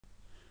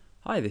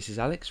Hi, this is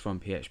Alex from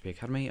PHP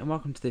Academy and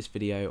welcome to this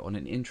video on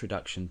an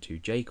introduction to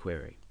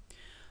jQuery.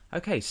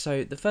 Okay,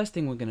 so the first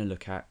thing we're going to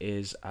look at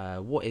is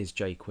what is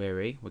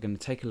jQuery. We're going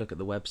to take a look at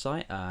the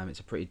website. It's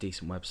a pretty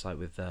decent website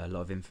with a lot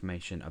of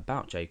information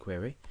about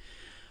jQuery.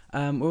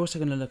 We're also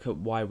going to look at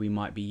why we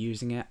might be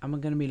using it, and we're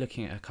going to be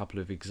looking at a couple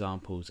of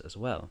examples as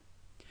well.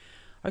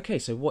 Okay,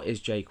 so what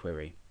is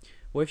jQuery?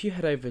 Well, if you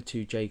head over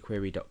to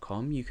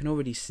jquery.com, you can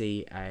already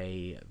see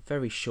a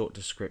very short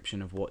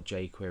description of what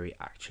jQuery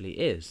actually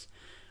is.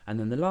 And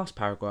then the last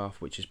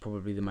paragraph, which is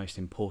probably the most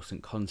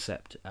important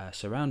concept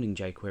surrounding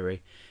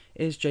jQuery,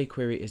 is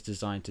jQuery is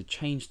designed to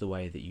change the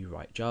way that you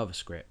write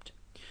JavaScript.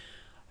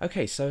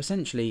 Okay, so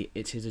essentially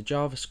it is a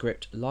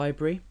JavaScript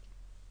library.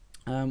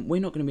 We're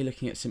not going to be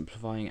looking at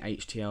simplifying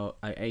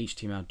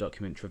HTML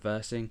document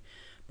traversing,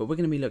 but we're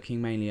going to be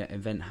looking mainly at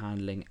event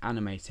handling,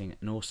 animating,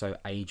 and also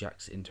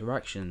AJAX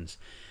interactions.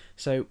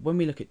 So when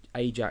we look at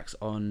AJAX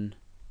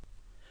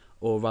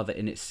or rather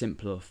in its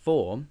simpler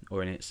form,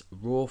 or in its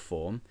raw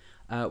form,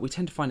 we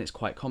tend to find it's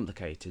quite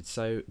complicated,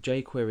 so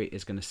jQuery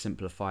is going to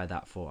simplify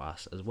that for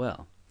us as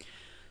well.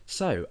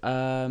 So,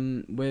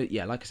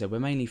 like I said,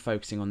 we're mainly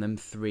focusing on them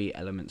three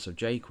elements of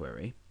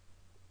jQuery.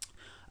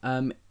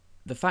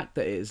 The fact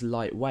that it is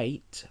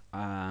lightweight,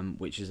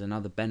 which is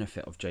another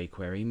benefit of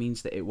jQuery,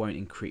 means that it won't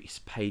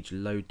increase page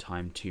load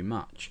time too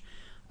much.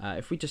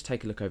 If we just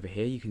take a look over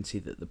here, you can see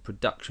that the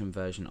production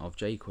version of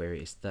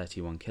jQuery is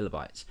 31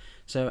 kilobytes.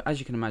 So as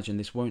you can imagine,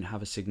 this won't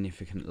have a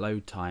significant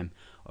load time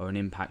or an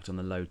impact on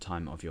the load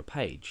time of your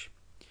page.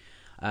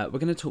 We're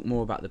going to talk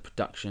more about the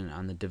production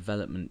and the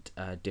development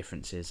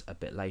differences a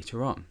bit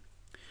later on.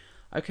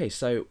 Okay,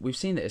 so we've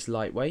seen that it's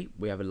lightweight.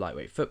 We have a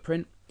lightweight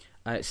footprint.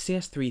 It's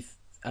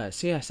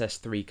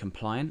CSS3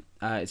 compliant.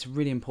 It's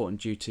really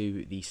important due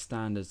to the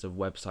standards of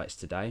websites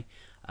today.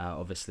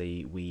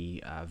 Obviously,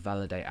 we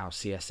validate our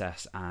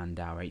CSS and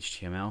our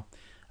HTML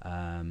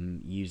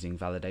using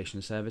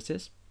validation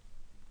services.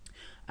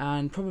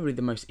 And probably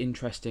the most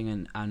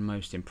interesting and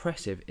most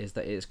impressive is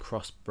that it is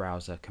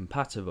cross-browser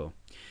compatible.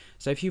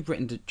 So if you've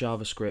written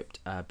JavaScript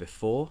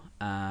before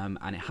and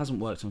it hasn't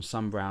worked on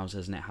some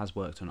browsers and it has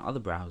worked on other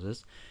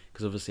browsers,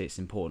 because obviously it's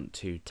important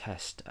to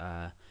test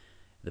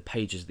the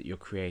pages that you're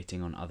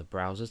creating on other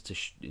browsers to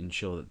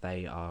ensure that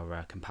they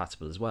are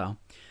compatible as well,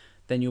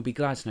 then you'll be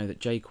glad to know that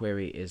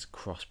jQuery is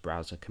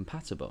cross-browser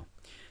compatible.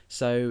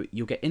 So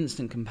you'll get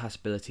instant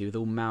compatibility with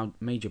all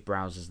major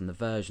browsers and the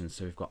versions.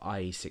 So we've got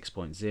IE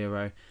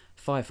 6.0,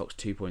 Firefox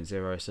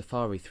 2.0,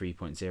 Safari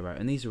 3.0,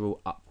 and these are all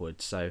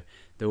upwards, so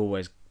they're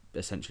always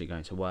essentially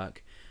going to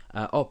work.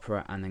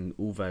 Opera, and then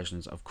all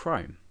versions of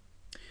Chrome.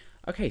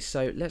 Okay,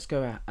 so let's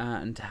go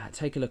and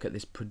take a look at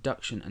this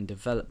production and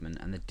development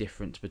and the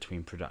difference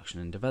between production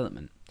and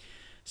development.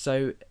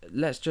 So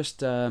let's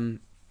just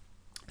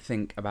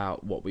think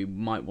about what we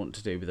might want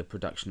to do with a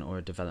production or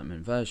a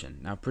development version.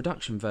 Now,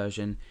 production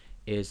version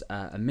is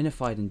a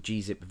minified and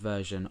gzip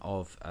version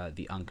of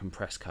the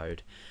uncompressed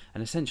code,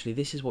 and essentially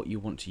this is what you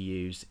want to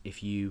use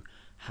if you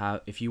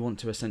want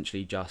to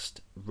essentially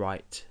just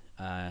write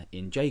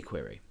in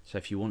jQuery. So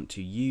if you want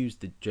to use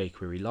the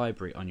jQuery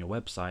library on your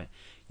website,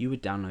 you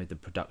would download the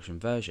production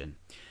version.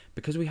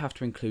 Because we have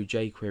to include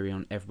jQuery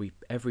on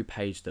every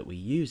page that we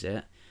use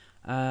it,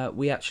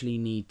 we actually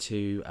need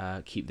to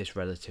keep this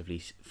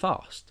relatively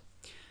fast.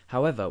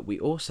 However, we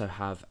also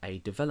have a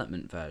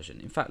development version.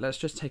 In fact, let's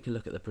just take a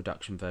look at the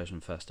production version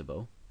first of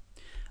all.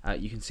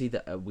 You can see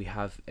that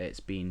it's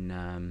been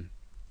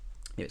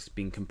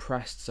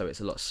compressed, so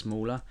it's a lot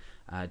smaller.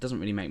 It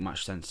doesn't really make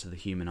much sense to the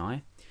human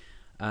eye.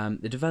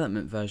 The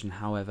development version,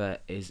 however,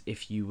 is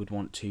if you would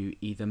want to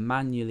either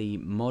manually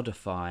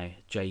modify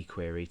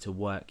jQuery to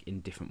work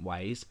in different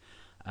ways.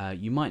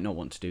 You might not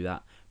want to do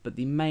that, but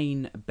the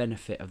main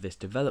benefit of this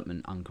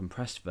development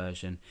uncompressed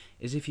version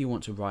is if you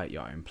want to write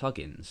your own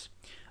plugins.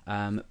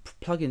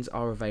 Plugins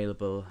are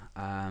available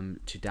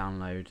to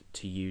download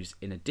to use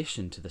in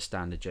addition to the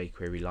standard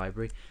jQuery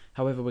library.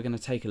 However, we're going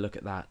to take a look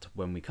at that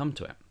when we come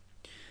to it.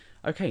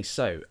 Okay,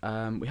 so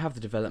we have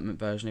the development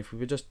version. If we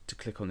were just to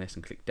click on this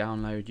and click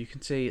download, you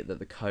can see that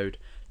the code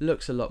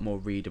looks a lot more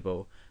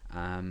readable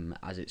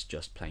as it's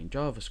just plain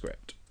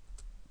JavaScript.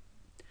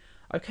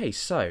 Okay,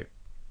 so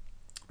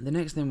the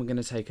next thing we're going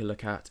to take a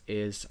look at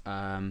is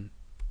the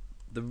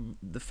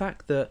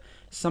fact that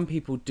some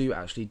people do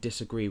actually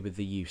disagree with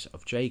the use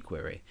of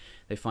jQuery.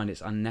 They find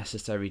it's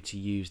unnecessary to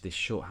use this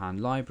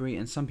shorthand library,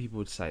 and some people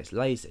would say it's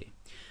lazy.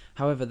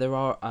 However,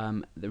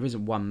 there is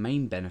one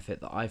main benefit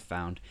that I've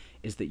found,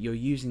 is that you're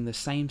using the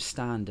same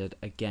standard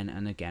again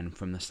and again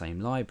from the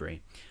same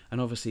library. And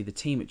obviously the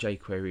team at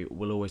jQuery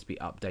will always be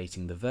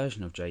updating the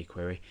version of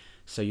jQuery,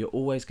 so you're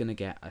always going to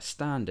get a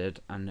standard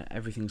and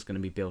everything's going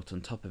to be built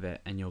on top of it,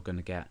 and you're going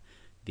to get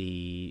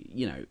the,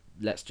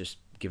 let's just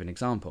give an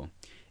example.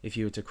 If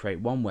you were to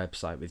create one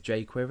website with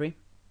jQuery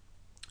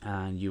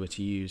and you were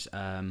to use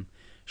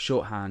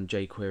shorthand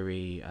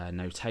jQuery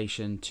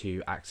notation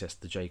to access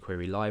the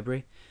jQuery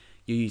library,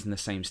 you're using the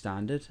same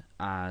standard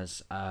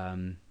as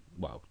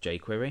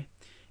jQuery.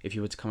 If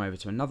you were to come over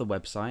to another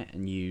website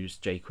and use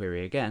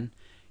jQuery again,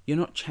 you're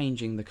not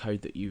changing the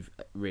code that you've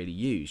really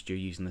used. You're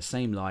using the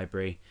same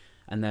library,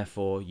 and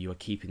therefore you are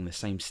keeping the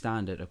same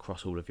standard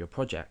across all of your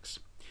projects.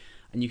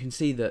 And you can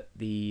see that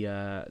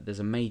there's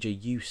a major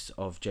use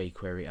of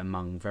jQuery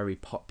among very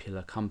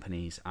popular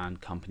companies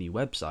and company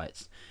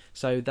websites.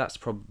 So that's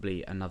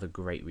probably another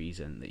great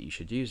reason that you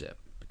should use it,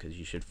 because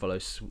you should follow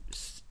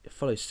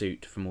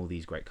suit from all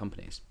these great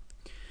companies.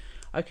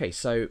 Okay,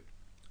 so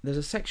there's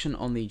a section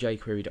on the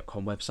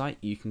jQuery.com website.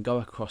 You can go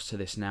across to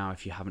this now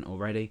if you haven't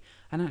already,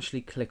 and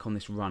actually click on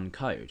this run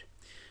code.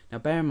 Now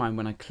bear in mind,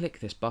 when I click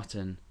this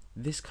button,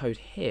 this code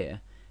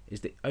here is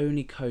the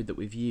only code that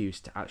we've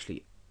used to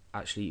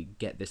actually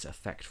get this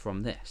effect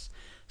from this.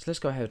 So let's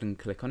go ahead and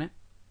click on it.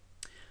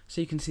 So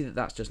you can see that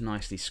that's just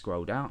nicely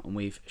scrolled out, and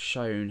we've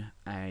shown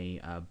a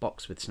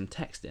box with some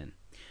text in.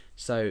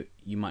 So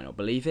you might not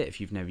believe it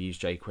if you've never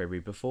used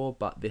jQuery before,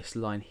 but this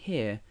line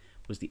here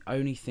was the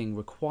only thing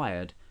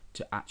required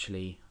to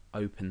actually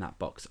open that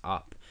box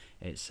up.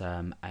 It's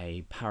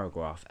a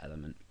paragraph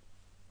element.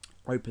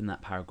 Open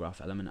that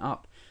paragraph element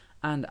up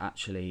and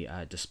actually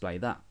display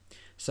that.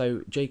 So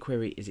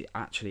jQuery is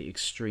actually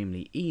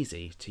extremely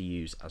easy to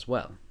use as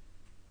well.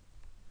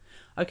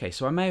 Okay,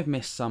 so I may have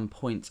missed some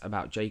points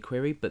about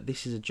jQuery, but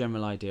this is a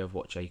general idea of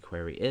what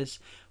jQuery is,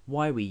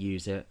 why we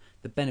use it,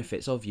 the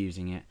benefits of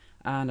using it,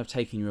 and I've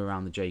taken you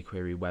around the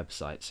jQuery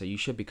website, so you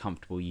should be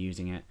comfortable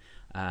using it.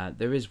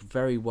 There is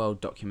very well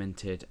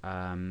documented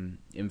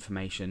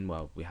information.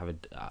 Well, we have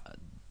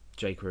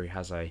jQuery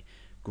has a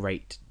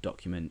great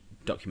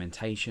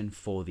documentation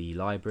for the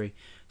library,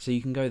 so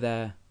you can go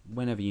there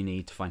whenever you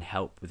need to find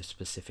help with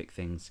specific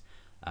things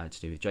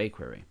to do with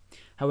jQuery.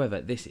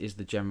 However, this is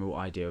the general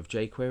idea of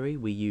jQuery.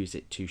 We use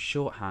it to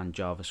shorthand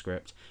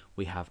JavaScript.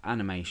 We have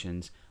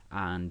animations,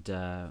 and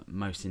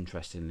most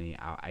interestingly,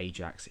 our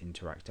Ajax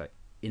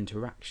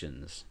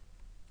interactions.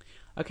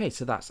 Okay,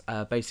 so that's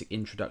a basic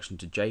introduction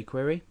to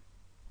jQuery.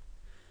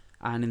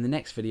 And in the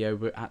next video,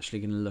 we're actually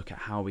going to look at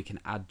how we can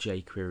add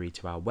jQuery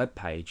to our web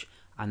page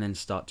and then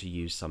start to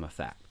use some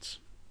effects.